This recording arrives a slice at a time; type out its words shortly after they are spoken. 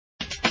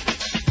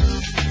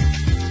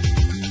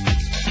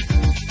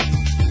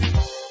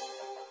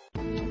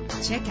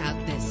Check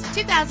out this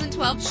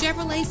 2012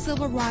 Chevrolet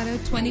Silverado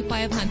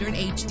 2500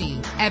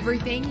 HD.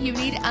 Everything you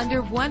need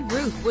under one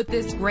roof with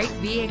this great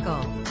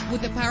vehicle.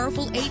 With a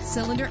powerful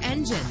 8-cylinder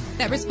engine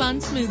that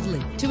responds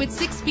smoothly to its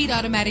 6-speed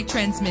automatic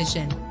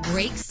transmission.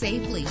 Brake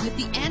safely with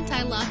the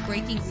anti-lock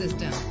braking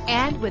system.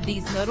 And with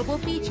these notable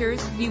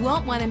features, you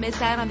won't want to miss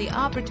out on the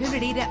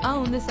opportunity to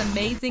own this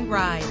amazing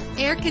ride.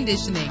 Air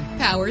conditioning,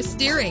 power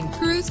steering,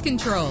 cruise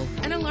control,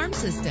 an alarm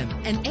system,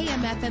 an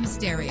AM/FM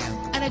stereo,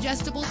 an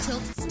adjustable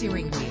tilt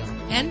steering wheel.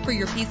 And for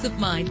your peace of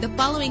mind, the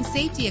following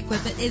safety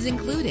equipment is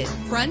included: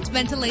 front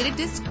ventilated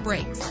disc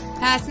brakes,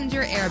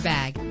 passenger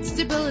airbag,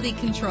 stability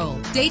control,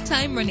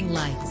 daytime running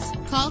lights.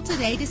 Call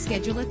today to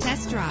schedule a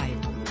test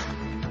drive.